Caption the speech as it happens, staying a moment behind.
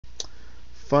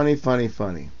Funny, funny,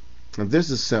 funny. And this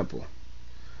is simple.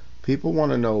 People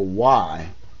want to know why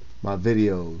my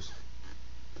videos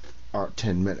are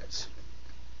 10 minutes.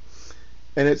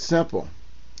 And it's simple.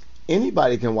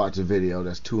 Anybody can watch a video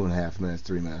that's 2.5 minutes,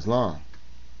 3 minutes long.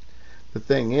 The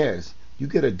thing is, you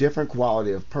get a different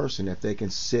quality of person if they can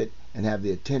sit and have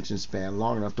the attention span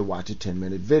long enough to watch a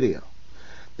 10-minute video.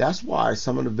 That's why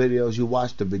some of the videos you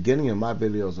watch, the beginning of my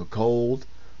videos, are cold,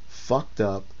 fucked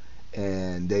up,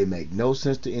 and they make no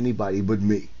sense to anybody but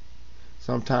me.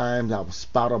 Sometimes I will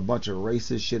spout a bunch of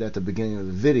racist shit at the beginning of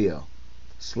the video,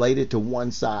 slate it to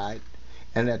one side,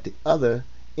 and at the other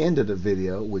end of the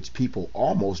video, which people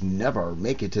almost never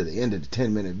make it to the end of the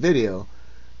 10-minute video,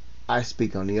 I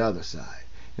speak on the other side.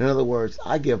 In other words,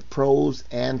 I give pros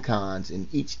and cons in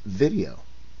each video.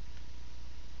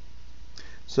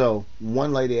 So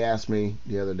one lady asked me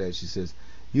the other day, she says,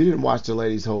 you didn't watch the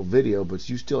lady's whole video, but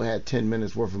you still had 10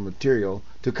 minutes worth of material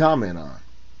to comment on.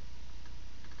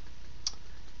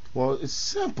 Well, it's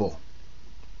simple.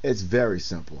 It's very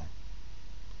simple.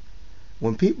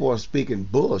 When people are speaking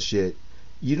bullshit,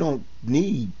 you don't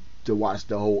need to watch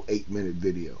the whole 8-minute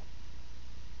video.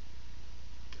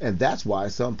 And that's why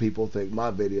some people think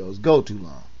my videos go too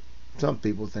long. Some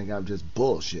people think I'm just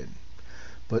bullshitting.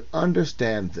 But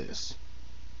understand this.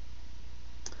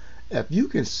 If you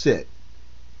can sit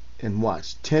and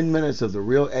watch 10 minutes of the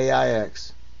real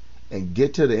AIX and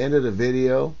get to the end of the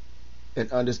video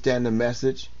and understand the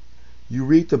message, you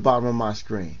read the bottom of my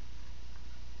screen.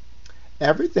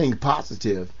 Everything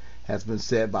positive has been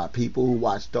said by people who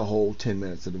watched the whole 10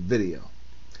 minutes of the video.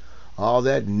 All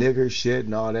that nigger shit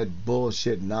and all that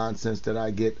bullshit nonsense that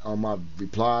I get on my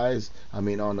replies, on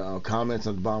the comments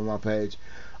on the bottom of my page,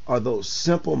 are those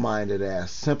simple-minded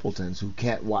ass simpletons who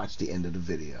can't watch the end of the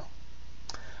video.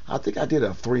 I think I did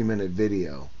a 3-minute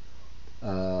video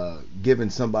giving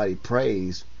somebody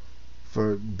praise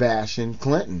for bashing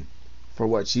Clinton for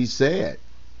what she said,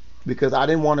 because I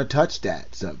didn't want to touch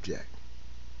that subject,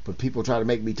 but people try to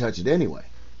make me touch it anyway.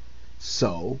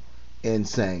 So in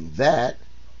saying that,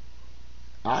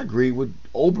 I agree with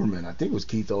Olbermann. I think it was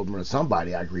Keith Olbermann or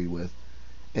somebody I agree with.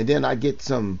 And then I get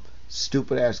some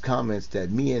stupid ass comments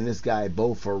that me and this guy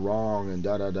both are wrong and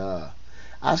da da da.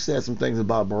 I said some things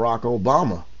about Barack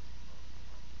Obama.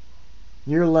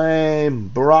 You're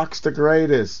lame. Barack's the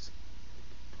greatest.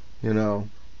 You know.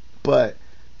 But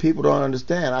people don't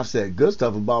understand. I've said good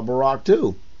stuff about Barack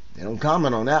too. They don't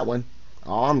comment on that one.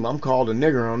 Oh, I'm called a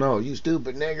nigger. I don't know. You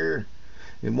stupid nigger.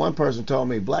 And one person told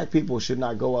me black people should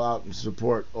not go out and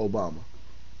support Obama.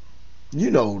 You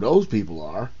know who those people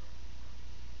are.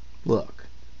 Look,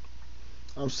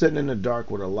 I'm sitting in the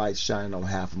dark with a light shining on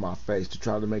half of my face to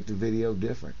try to make the video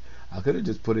different. I could have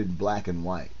just put it in black and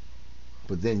white,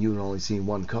 but then you'd only seen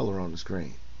one color on the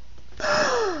screen.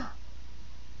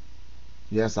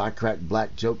 Yes, I crack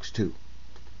black jokes too.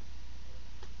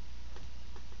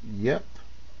 Yep.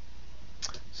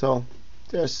 So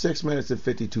there's 6 minutes and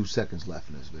 52 seconds left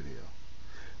in this video.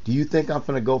 Do you think I'm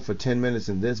going to go for 10 minutes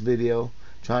in this video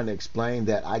trying to explain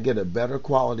that I get a better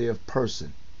quality of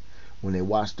person when they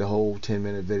watch the whole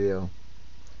 10-minute video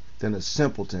than a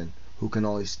simpleton who can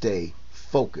only stay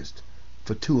focused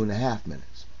for 2.5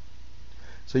 minutes?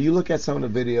 So you look at some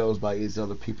of the videos by these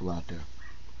other people out there.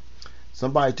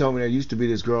 Somebody told me there used to be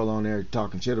this girl on there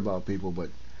talking shit about people, but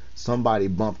somebody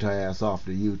bumped her ass off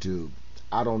to YouTube.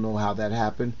 I don't know how that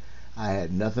happened. I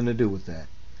had nothing to do with that.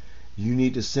 You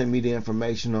need to send me the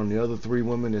information on the other 3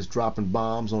 women that's dropping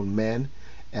bombs on men,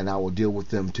 and I will deal with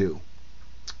them too.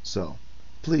 So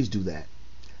please do that.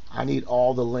 I need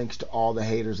all the links to all the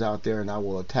haters out there, and I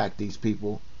will attack these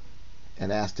people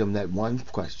and ask them that one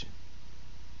question.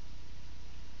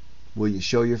 Will you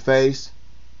show your face?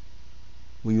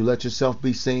 Will you let yourself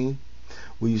be seen?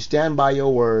 Will you stand by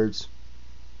your words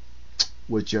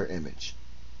with your image?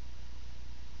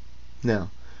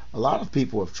 Now, a lot of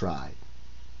people have tried.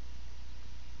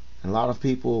 And a lot of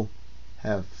people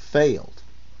have failed.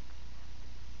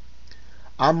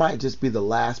 I might just be the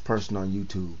last person on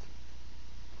YouTube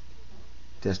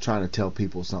that's trying to tell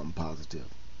people something positive.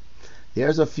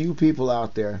 There's a few people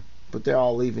out there, but they're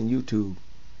all leaving YouTube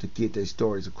to get their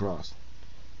stories across.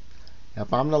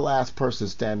 If I'm the last person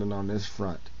standing on this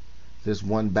front, this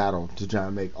one battle to try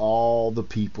and make all the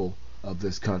people of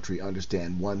this country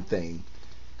understand one thing: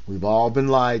 we've all been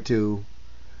lied to.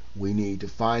 We need to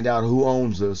find out who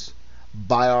owns us,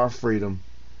 buy our freedom,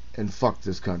 and fuck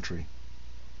this country.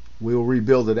 We'll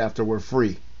rebuild it after we're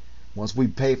free. Once we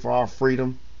pay for our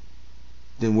freedom,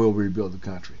 then we'll rebuild the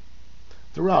country.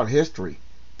 Throughout history,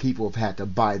 people have had to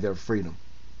buy their freedom.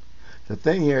 The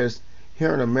thing here is,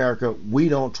 here in America, we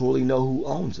don't truly know who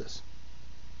owns us.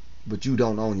 But you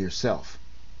don't own yourself.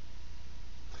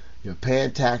 You're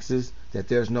paying taxes that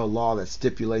there's no law that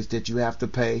stipulates that you have to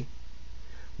pay.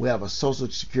 We have a Social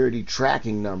Security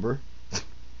tracking number.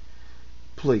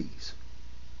 Please.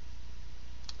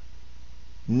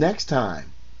 Next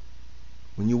time,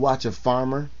 when you watch a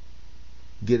farmer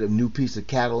get a new piece of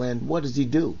cattle in, what does he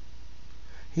do?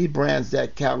 He brands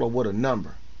that cattle with a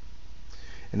number.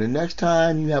 And the next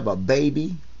time you have a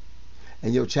baby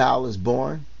and your child is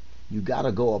born, you got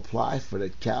to go apply for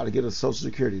that cow to get a Social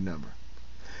Security number.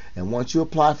 And once you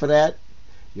apply for that,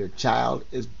 your child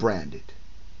is branded.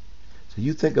 So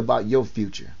you think about your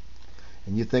future,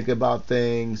 and you think about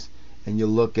things, and you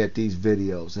look at these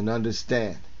videos and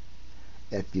understand,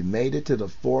 if you made it to the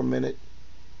 4 minute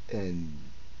and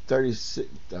 36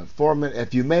 4 minute,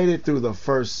 if you made it through the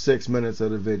first 6 minutes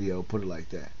of the video, put it like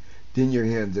that, then you're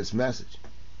hearing this message.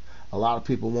 A lot of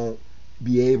people won't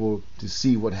be able to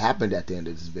see what happened at the end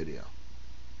of this video,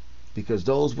 because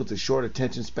those with the short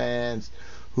attention spans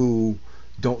who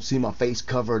don't see my face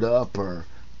covered up, or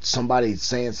somebody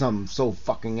saying something so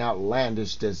fucking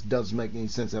outlandish that doesn't make any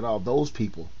sense at all, those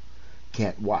people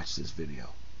can't watch this video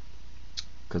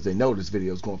because they know this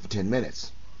video is going for 10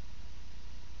 minutes.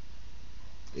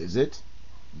 Is it?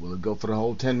 Will it go for the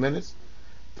whole 10 minutes?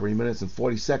 3 minutes and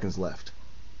 40 seconds left.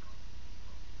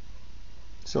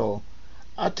 So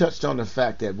I touched on the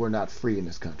fact that we're not free in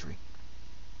this country.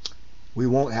 We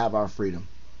won't have our freedom.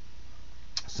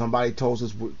 Somebody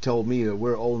told me that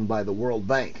we're owned by the World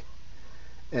Bank.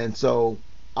 And so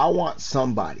I want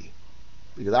somebody,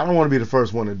 because I don't want to be the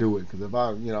first one to do it, because if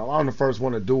I'm the first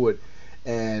one to do it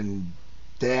and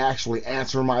they actually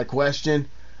answer my question,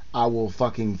 I will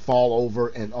fucking fall over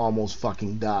and almost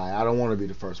fucking die. I don't want to be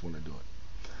the first one to do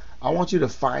it. I want you to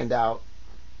find out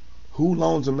who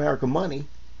loans America money,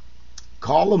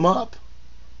 call them up,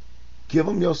 give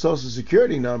them your Social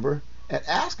Security number, and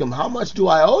ask them, how much do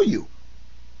I owe you?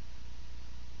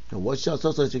 And what's your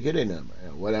Social Security number?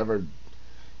 And whatever,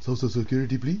 Social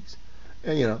Security, please.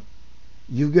 And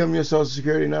you give them your Social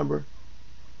Security number,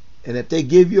 and if they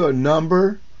give you a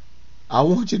number, I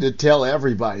want you to tell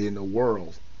everybody in the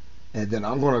world, and then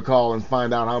I'm going to call and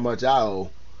find out how much I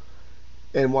owe.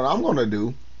 And what I'm going to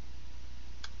do,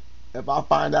 if I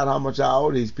find out how much I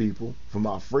owe these people for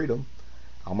my freedom,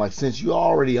 I'm like, since you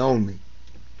already own me,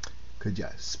 could you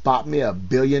spot me $1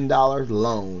 billion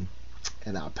loan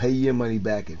and I'll pay you your money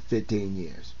back in 15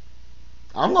 years?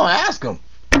 I'm going to ask them.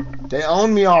 They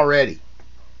own me already.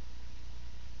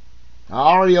 I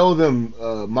already owe them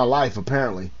my life,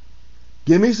 apparently.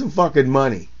 Give me some fucking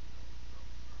money.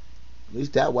 At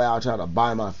least that way I'll try to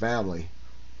buy my family.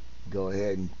 Go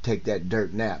ahead and take that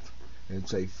dirt nap and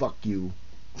say, fuck you.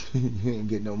 You ain't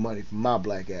getting no money from my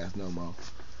black ass no more.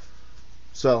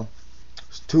 So,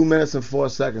 it's 2 minutes and 4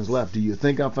 seconds left. Do you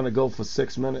think I'm going to go for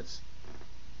 6 minutes?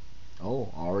 Oh,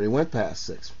 already went past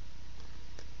 6.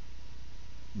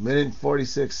 Minute and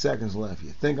 46 seconds left.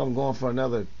 You think I'm going for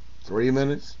another 3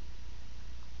 minutes?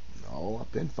 No,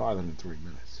 I've been farther than 3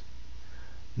 minutes.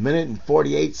 Minute and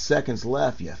 48 seconds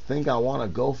left. You think I want to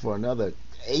go for another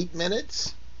 8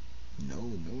 minutes?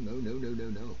 No.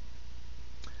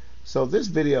 So this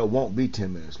video won't be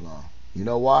 10 minutes long. You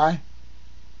know why?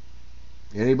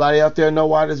 Anybody out there know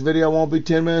why this video won't be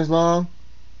 10 minutes long?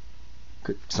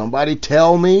 Could somebody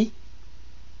tell me?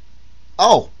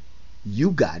 Oh,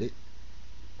 you got it.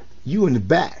 You in the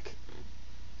back.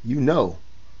 You know.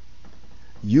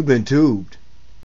 You've been tubed.